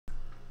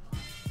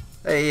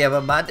Hey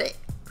everybody,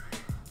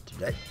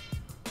 today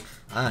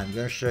I'm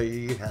going to show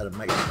you how to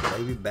make some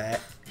baby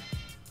back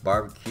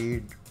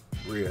barbecued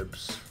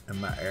ribs in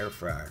my air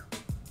fryer.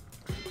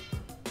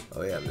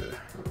 Oh yeah, baby.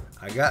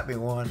 I got me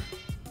one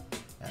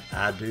and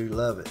I do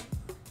love it.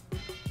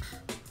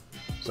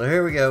 So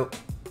here we go.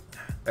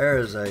 There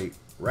is a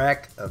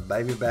rack of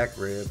baby back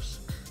ribs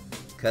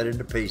cut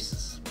into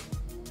pieces.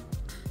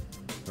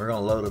 We're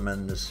going to load them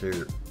in this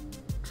here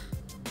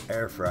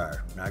air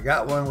fryer. Now I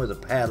got one with a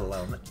paddle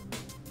on it.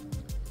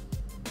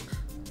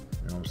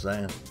 You know what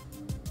I'm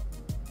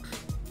saying?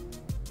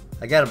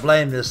 I gotta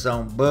blame this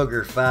on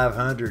Booger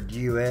 500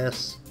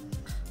 US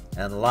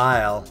and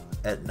Lyle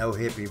at No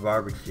Hippie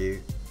Barbecue.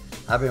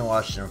 I've been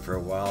watching them for a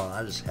while and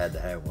I just had to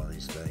have one of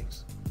these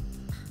things.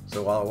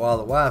 So while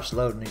the wife's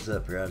loading these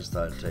up here, I just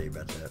thought I'd tell you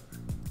about that.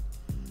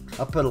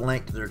 I'll put a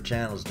link to their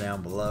channels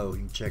down below. You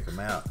can check them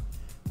out.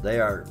 They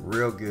are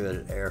real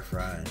good at air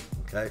frying,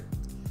 okay?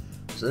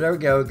 So there we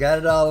go, got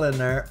it all in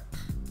there.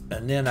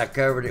 And then I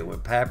covered it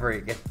with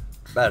paprika,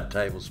 about a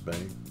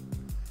tablespoon.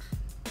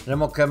 Then I'm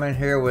gonna come in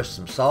here with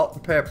some salt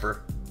and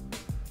pepper.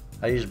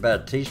 I use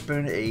about a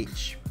teaspoon of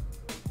each.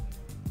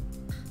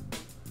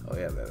 Oh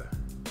yeah, baby.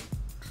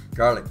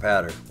 Garlic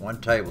powder,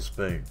 1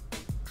 tablespoon.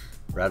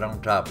 Right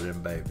on top of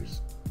them babies.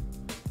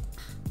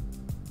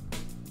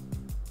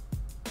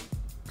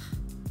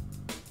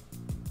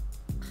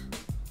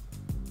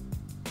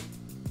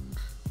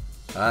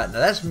 Alright, now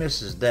that's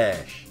Mrs.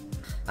 Dash.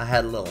 I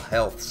had a little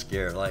health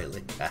scare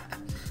lately.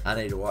 I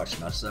need to watch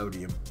my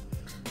sodium.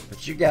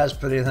 But you guys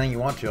put anything you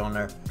want to on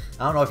there.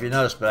 I don't know if you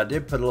noticed, but I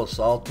did put a little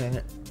salt in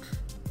it.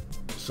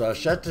 So I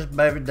shut this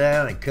baby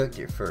down and cooked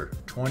it for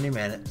 20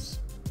 minutes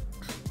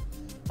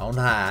on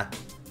high.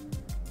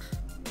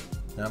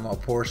 Then I'm going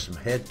to pour some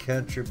Head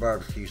Country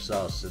barbecue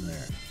sauce in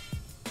there.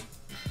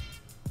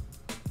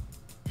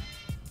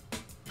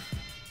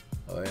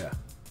 Oh yeah.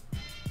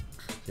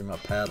 See, my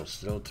paddle's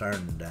still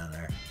turning down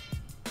there.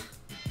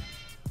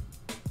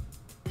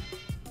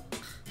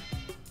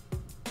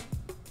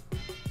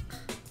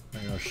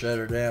 We're going to shut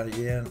her down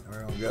again.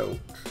 We're going to go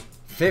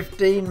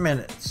 15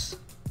 minutes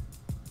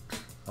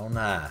on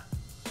high.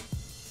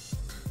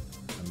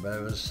 And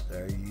babies,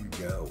 there you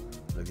go.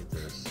 Look at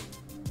this.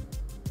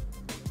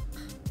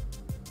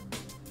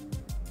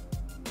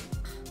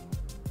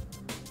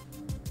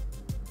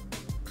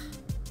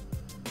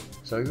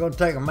 So you're going to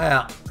take them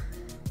out.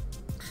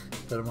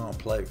 Put them on a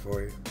plate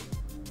for you.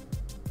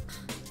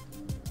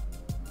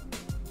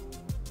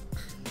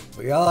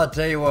 Well, y'all, I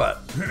tell you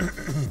what.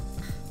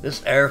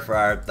 This air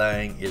fryer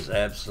thing is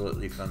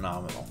absolutely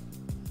phenomenal.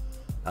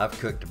 I've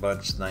cooked a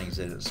bunch of things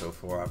in it so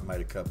far. I've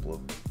made a couple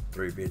of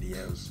 3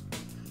 videos.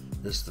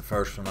 This is the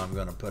first one I'm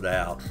going to put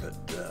out,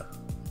 but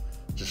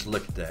just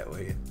look at that,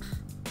 will you?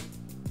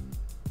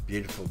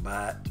 Beautiful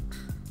bite.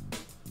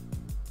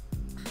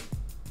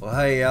 Well,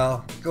 hey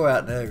y'all, go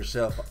out and have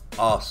yourself an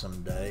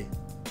awesome day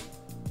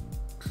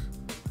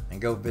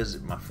and go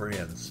visit my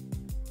friends.